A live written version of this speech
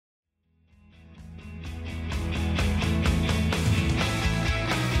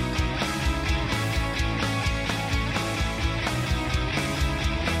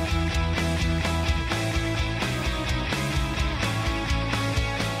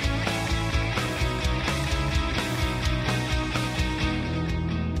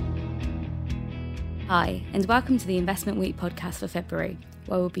Hi, and welcome to the Investment Week podcast for February,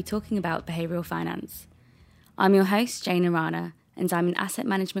 where we'll be talking about behavioural finance. I'm your host, Jane Arana, and I'm an asset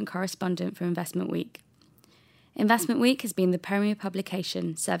management correspondent for Investment Week. Investment Week has been the premier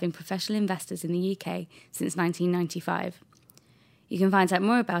publication serving professional investors in the UK since 1995. You can find out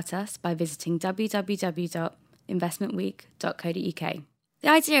more about us by visiting www.investmentweek.co.uk. The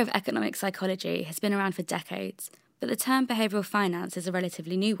idea of economic psychology has been around for decades, but the term behavioural finance is a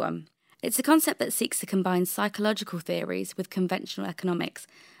relatively new one. It's a concept that seeks to combine psychological theories with conventional economics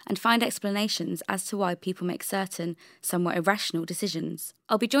and find explanations as to why people make certain, somewhat irrational decisions.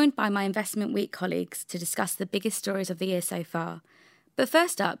 I'll be joined by my Investment Week colleagues to discuss the biggest stories of the year so far. But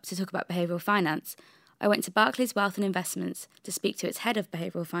first up, to talk about behavioural finance, I went to Barclays Wealth and Investments to speak to its head of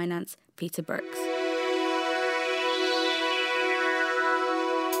behavioural finance, Peter Brooks.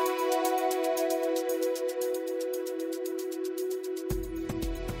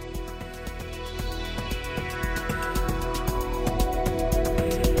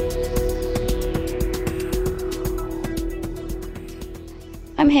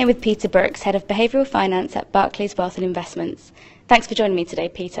 I'm here with Peter Brooks, Head of Behavioural Finance at Barclays Wealth and Investments. Thanks for joining me today,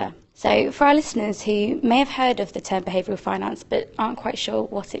 Peter. So, for our listeners who may have heard of the term behavioural finance but aren't quite sure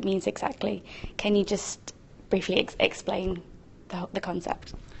what it means exactly, can you just briefly explain the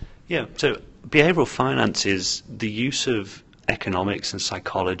concept? Yeah, so behavioural finance is the use of economics and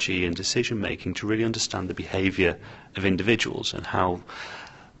psychology and decision making to really understand the behaviour of individuals and how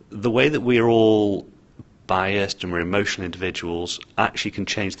the way that we're all biased and we're emotional individuals actually can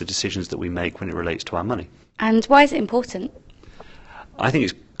change the decisions that we make when it relates to our money. And why is it important? I think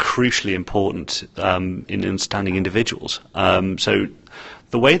it's crucially important in understanding individuals. So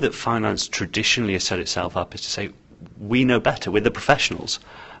the way that finance traditionally has set itself up is to say, we know better, we're the professionals.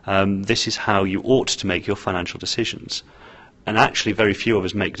 This is how you ought to make your financial decisions. And actually very few of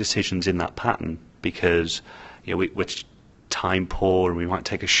us make decisions in that pattern because we're time poor and we might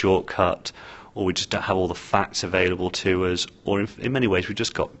take a shortcut, or we just don't have all the facts available to us, or in many ways we've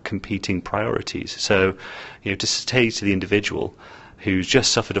just got competing priorities. So, to say to the individual who's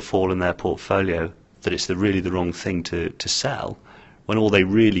just suffered a fall in their portfolio that it's really the wrong thing to sell, when all they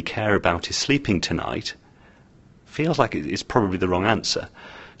really care about is sleeping tonight, feels like it's probably the wrong answer.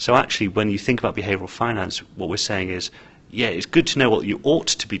 So actually, when you think about behavioural finance, what we're saying is, yeah, it's good to know what you ought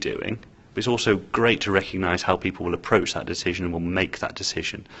to be doing, but it's also great to recognise how people will approach that decision and will make that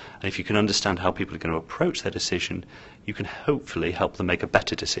decision. And if you can understand how people are going to approach their decision, you can hopefully help them make a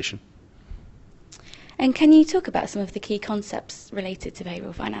better decision. And can you talk about some of the key concepts related to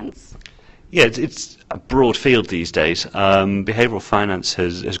behavioural finance? Yeah, it's a broad field these days. Behavioural finance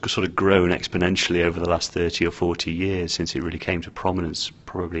has sort of grown exponentially over the last 30 or 40 years since it really came to prominence,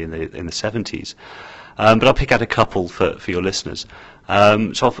 probably in the 70s. But I'll pick out a couple for your listeners.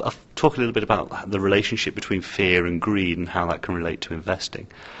 So I'll talk a little bit about the relationship between fear and greed and how that can relate to investing.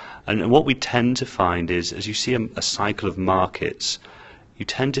 And what we tend to find is, as you see a cycle of markets, you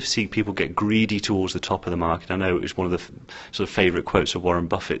tend to see people get greedy towards the top of the market. I know it was one of the sort of favourite quotes of Warren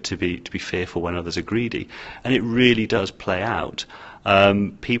Buffett to be fearful when others are greedy, and it really does play out.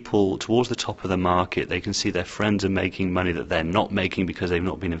 People towards the top of the market, they can see their friends are making money that they're not making because they've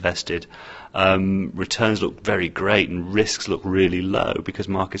not been invested. Returns look very great and risks look really low because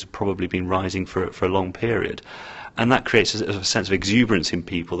markets have probably been rising for a long period, and that creates a sense of exuberance in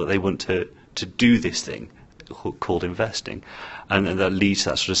people that they want to do this thing called investing, and that leads to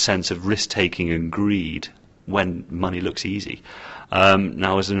that sort of sense of risk-taking and greed when money looks easy.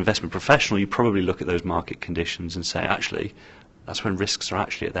 Now, as an investment professional, you probably look at those market conditions and say, actually, that's when risks are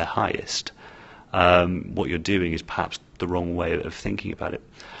actually at their highest. What you're doing is perhaps the wrong way of thinking about it.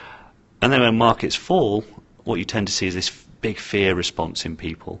 And then when markets fall, what you tend to see is this big fear response in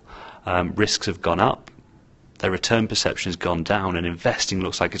people. Risks have gone up, their return perception has gone down, and investing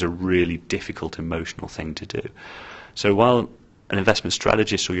looks like it's a really difficult emotional thing to do. So while an investment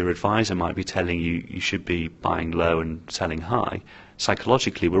strategist or your advisor might be telling you you should be buying low and selling high,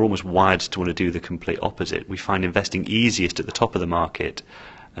 psychologically we're almost wired to want to do the complete opposite. We find investing easiest at the top of the market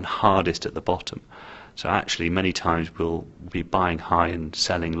and hardest at the bottom. So actually many times we'll be buying high and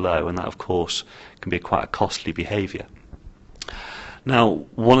selling low, and that of course can be quite a costly behaviour. Now,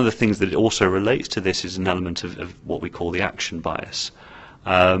 one of the things that it also relates to this is an element of what we call the action bias.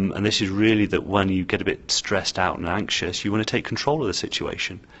 And this is really that when you get a bit stressed out and anxious, you want to take control of the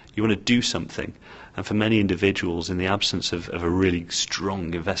situation. You want to do something. And for many individuals, in the absence of a really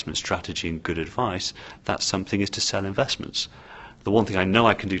strong investment strategy and good advice, that something is to sell investments. The one thing I know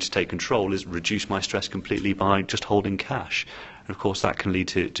I can do to take control is reduce my stress completely by just holding cash. of course, that can lead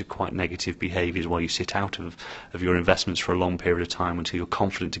to quite negative behaviours while you sit out of your investments for a long period of time until you're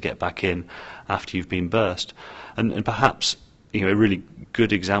confident to get back in after you've been burst. And perhaps a really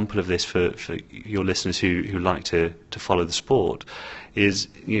good example of this for your listeners who like to follow the sport is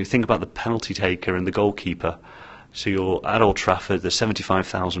think about the penalty taker and the goalkeeper. So you're at Old Trafford, there's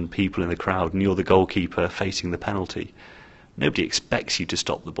 75,000 people in the crowd, and you're the goalkeeper facing the penalty. Nobody expects you to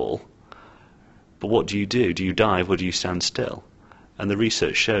stop the ball. But what do? Do you dive or do you stand still? And the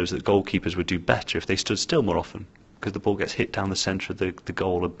research shows that goalkeepers would do better if they stood still more often, because the ball gets hit down the centre of the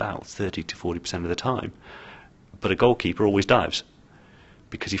goal about 30 to 40% of the time. But a goalkeeper always dives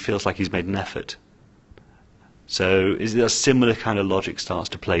because he feels like he's made an effort. So a similar kind of logic starts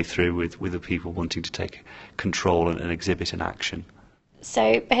to play through with the people wanting to take control and exhibit an action.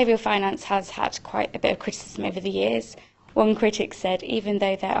 So behavioural finance has had quite a bit of criticism over the years. One critic said, even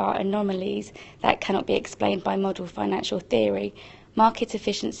though there are anomalies that cannot be explained by model financial theory, market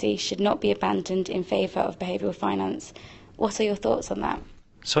efficiency should not be abandoned in favour of behavioural finance. What are your thoughts on that?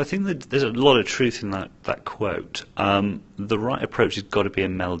 So I think that there's a lot of truth in that quote. The right approach has got to be a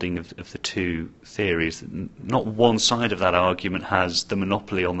melding of the two theories. Not one side of that argument has the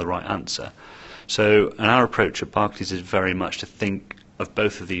monopoly on the right answer. So our approach at Barclays is very much to think of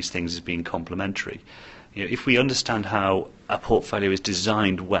both of these things as being complementary. If we understand how a portfolio is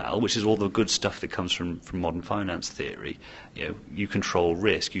designed well, which is all the good stuff that comes from modern finance theory, you control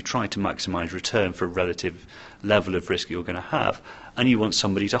risk, you try to maximise return for a relative level of risk you're going to have, and you want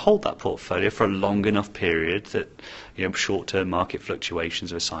somebody to hold that portfolio for a long enough period that short-term market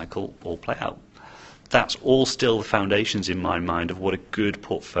fluctuations of a cycle all play out. That's all still the foundations in my mind of what a good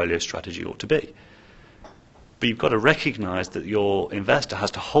portfolio strategy ought to be. But you've got to recognise that your investor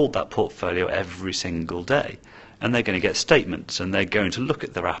has to hold that portfolio every single day. And they're going to get statements, and they're going to look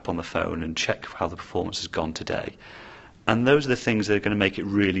at their app on the phone and check how the performance has gone today. And those are the things that are going to make it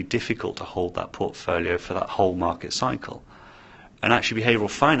really difficult to hold that portfolio for that whole market cycle. And actually behavioural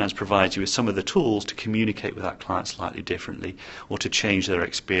finance provides you with some of the tools to communicate with that client slightly differently, or to change their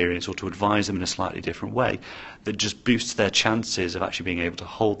experience, or to advise them in a slightly different way that just boosts their chances of actually being able to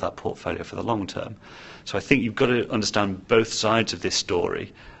hold that portfolio for the long term. So I think you've got to understand both sides of this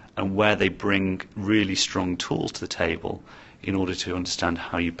story and where they bring really strong tools to the table in order to understand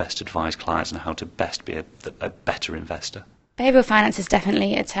how you best advise clients and how to best be a better investor. Behavioural finance is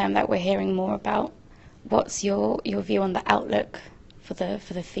definitely a term that we're hearing more about. What's your view on the outlook for the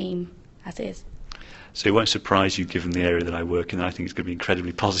theme as is? So it won't surprise you, given the area that I work in. I think it's going to be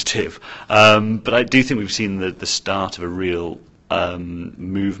incredibly positive. But I do think we've seen the start of a real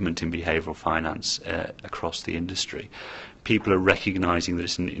movement in behavioural finance across the industry. People are recognising that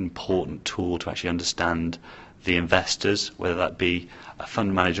it's an important tool to actually understand the investors, whether that be a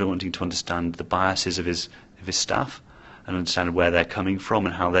fund manager wanting to understand the biases of his staff and understand where they're coming from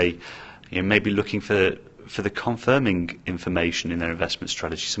and how they may be looking for the confirming information in their investment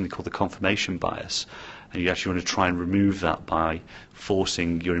strategy, something called the confirmation bias. And you actually want to try and remove that by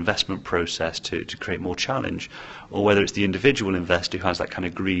forcing your investment process to create more challenge. Or whether it's the individual investor who has that kind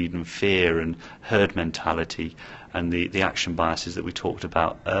of greed and fear and herd mentality and the action biases that we talked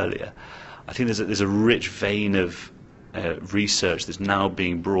about earlier. I think there's a rich vein of research that's now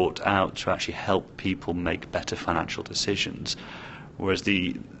being brought out to actually help people make better financial decisions. Whereas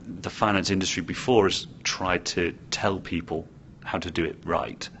the finance industry before has tried to tell people how to do it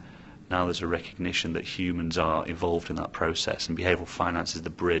right. Now there's a recognition that humans are involved in that process, and behavioural finance is the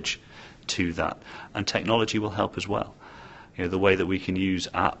bridge to that. And technology will help as well. The way that we can use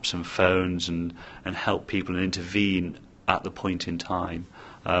apps and phones and help people and intervene at the point in time.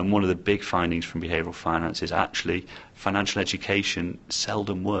 One of the big findings from behavioural finance is actually financial education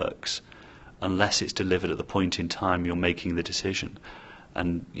seldom works unless it's delivered at the point in time you're making the decision.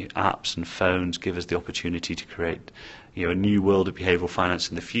 And apps and phones give us the opportunity to create a new world of behavioural finance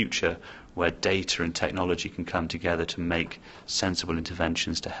in the future, where data and technology can come together to make sensible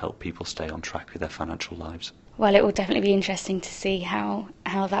interventions to help people stay on track with their financial lives. Well, it will definitely be interesting to see how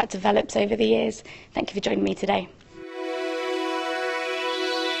that develops over the years. Thank you for joining me today.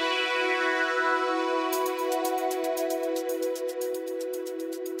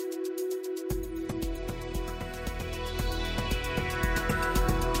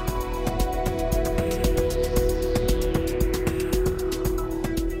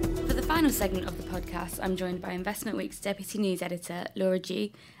 Segment of the podcast, I'm joined by Investment Week's Deputy News Editor, Laura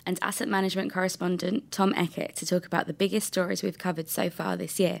G, and Asset Management Correspondent, Tom Eckert, to talk about the biggest stories we've covered so far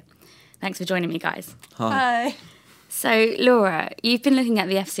this year. Thanks for joining me, guys. Hi. So, Laura, you've been looking at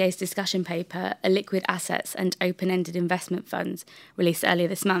the FCA's discussion paper, Illiquid Assets and Open-Ended Investment Funds, released earlier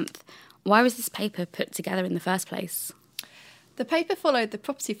this month. Why was this paper put together in the first place? The paper followed the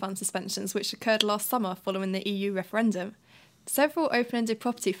property fund suspensions which occurred last summer following the EU referendum. Several open-ended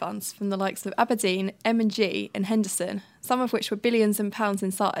property funds from the likes of Aberdeen, M&G and Henderson, some of which were billions of pounds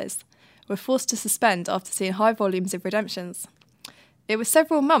in size, were forced to suspend after seeing high volumes of redemptions. It was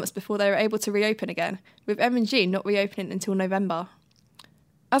several months before they were able to reopen again, with M&G not reopening until November.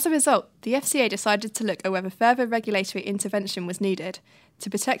 As a result, the FCA decided to look at whether further regulatory intervention was needed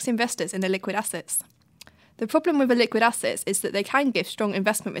to protect investors in illiquid assets. The problem with illiquid assets is that they can give strong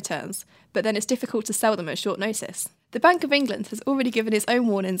investment returns, but then it's difficult to sell them at short notice. The Bank of England has already given its own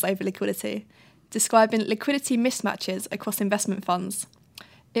warnings over liquidity, describing liquidity mismatches across investment funds.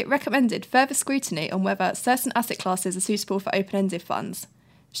 It recommended further scrutiny on whether certain asset classes are suitable for open-ended funds,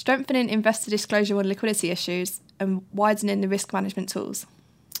 strengthening investor disclosure on liquidity issues, and widening the risk management tools.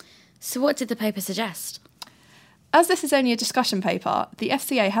 So what did the paper suggest? As this is only a discussion paper, the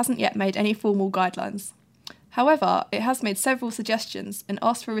FCA hasn't yet made any formal guidelines. However, it has made several suggestions and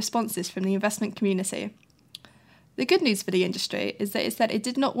asked for responses from the investment community. The good news for the industry is that it said it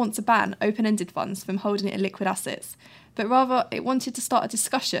did not want to ban open-ended funds from holding illiquid assets, but rather it wanted to start a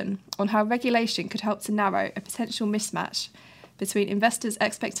discussion on how regulation could help to narrow a potential mismatch between investors'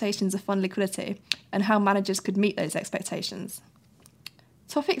 expectations of fund liquidity and how managers could meet those expectations.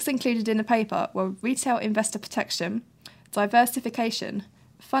 Topics included in the paper were retail investor protection, diversification,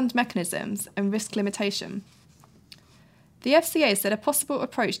 fund mechanisms, and risk limitation. The FCA said a possible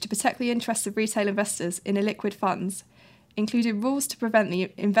approach to protect the interests of retail investors in illiquid funds included rules to prevent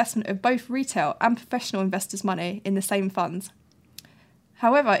the investment of both retail and professional investors' money in the same fund.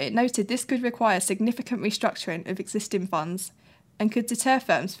 However, it noted this could require significant restructuring of existing funds and could deter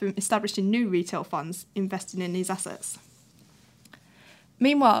firms from establishing new retail funds investing in these assets.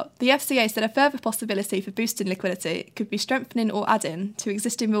 Meanwhile, the FCA said a further possibility for boosting liquidity could be strengthening or adding to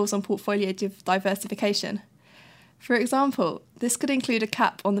existing rules on portfolio diversification. For example, this could include a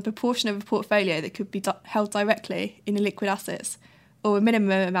cap on the proportion of a portfolio that could be held directly in illiquid assets, or a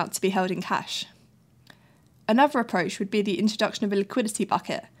minimum amount to be held in cash. Another approach would be the introduction of a liquidity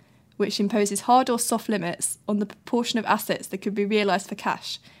bucket, which imposes hard or soft limits on the proportion of assets that could be realised for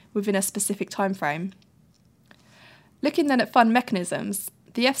cash within a specific time frame. Looking then at fund mechanisms,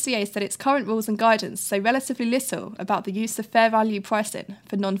 the FCA said its current rules and guidance say relatively little about the use of fair value pricing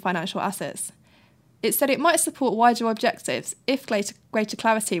for non-financial assets. It said it might support wider objectives if greater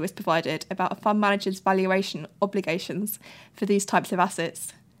clarity was provided about a fund manager's valuation obligations for these types of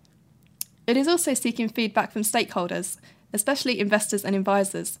assets. It is also seeking feedback from stakeholders, especially investors and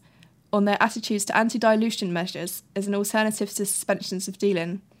advisors, on their attitudes to anti-dilution measures as an alternative to suspensions of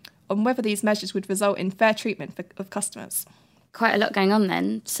dealing, on whether these measures would result in fair treatment of customers. Quite a lot going on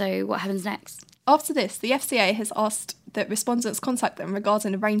then, so what happens next? After this, the FCA has asked that respondents contact them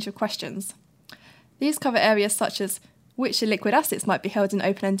regarding a range of questions. These cover areas such as which illiquid assets might be held in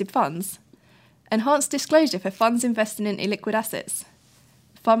open-ended funds, enhanced disclosure for funds investing in illiquid assets,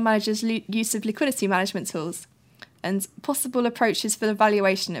 fund managers' use of liquidity management tools, and possible approaches for the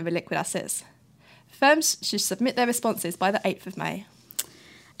valuation of illiquid assets. Firms should submit their responses by the 8th of May.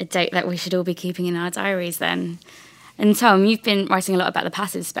 A date that we should all be keeping in our diaries then. And Tom, you've been writing a lot about the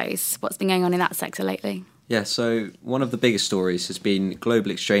passive space. What's been going on in that sector lately? Yeah, so one of the biggest stories has been global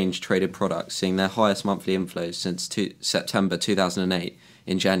exchange traded products seeing their highest monthly inflows since September 2008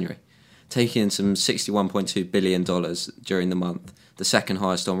 in January, taking in some $61.2 billion during the month, the second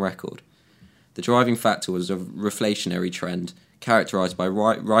highest on record. The driving factor was a reflationary trend characterised by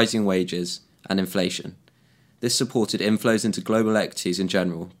rising wages and inflation. This supported inflows into global equities in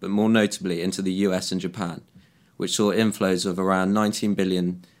general, but more notably into the US and Japan, which saw inflows of around $19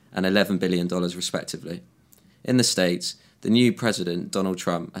 billion and $11 billion respectively. In the States, the new president, Donald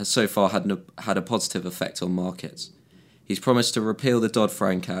Trump, has so far had a positive effect on markets. He's promised to repeal the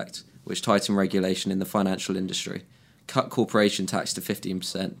Dodd-Frank Act, which tightened regulation in the financial industry, cut corporation tax to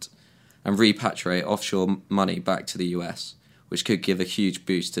 15%, and repatriate offshore money back to the US, which could give a huge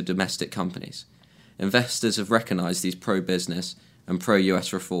boost to domestic companies. Investors have recognised these pro-business and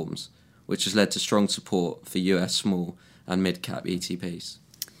pro-US reforms, which has led to strong support for US small and mid-cap ETPs.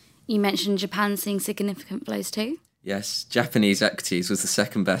 You mentioned Japan seeing significant flows too? Yes, Japanese equities was the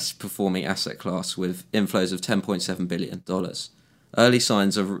second best performing asset class with inflows of $10.7 billion. Early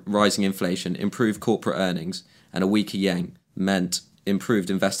signs of rising inflation, improved corporate earnings, and a weaker yen meant improved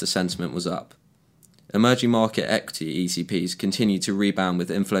investor sentiment was up. Emerging market equity ETPs continued to rebound with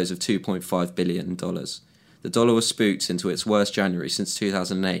inflows of $2.5 billion. The dollar was spooked into its worst January since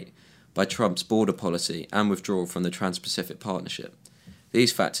 2008 by Trump's border policy and withdrawal from the Trans-Pacific Partnership.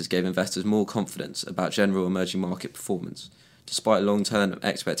 These factors gave investors more confidence about general emerging market performance, despite long-term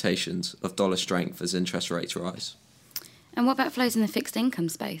expectations of dollar strength as interest rates rise. And what about flows in the fixed income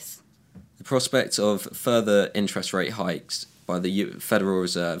space? The prospect of further interest rate hikes by the Federal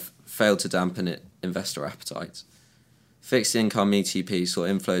Reserve failed to dampen investor appetite. Fixed income ETP saw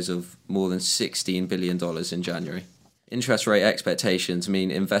inflows of more than $16 billion in January. Interest rate expectations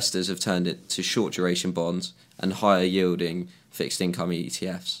mean investors have turned it to short duration bonds and higher yielding fixed income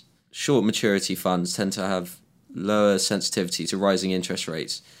ETFs. Short maturity funds tend to have lower sensitivity to rising interest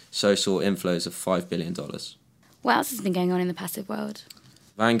rates, so saw inflows of $5 billion. What else has been going on in the passive world?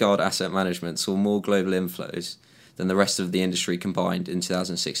 Vanguard Asset Management saw more global inflows than the rest of the industry combined in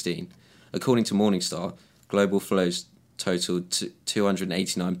 2016. According to Morningstar, global flows totaled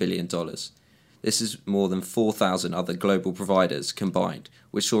 $289 billion. This is more than 4,000 other global providers combined,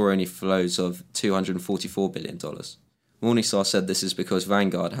 which saw only flows of $244 billion. Morningstar said this is because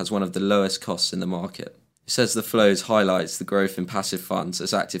Vanguard has one of the lowest costs in the market. It says the flows highlights the growth in passive funds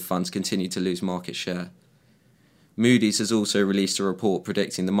as active funds continue to lose market share. Moody's has also released a report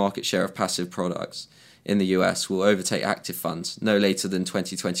predicting the market share of passive products in the US will overtake active funds no later than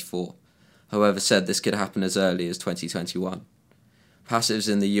 2024, however said this could happen as early as 2021.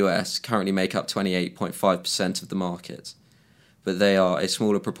 Passives in the US currently make up 28.5% of the market, but they are a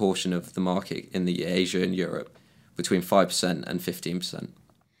smaller proportion of the market in the Asia and Europe, between 5% and 15%.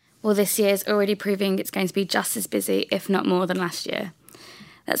 Well, this year is already proving it's going to be just as busy, if not more, than last year.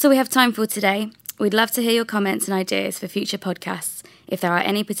 That's all we have time for today. We'd love to hear your comments and ideas for future podcasts if there are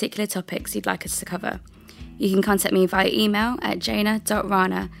any particular topics you'd like us to cover. You can contact me via email at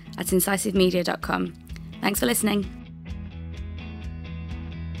jana.rana@incisivemedia.com. Thanks for listening.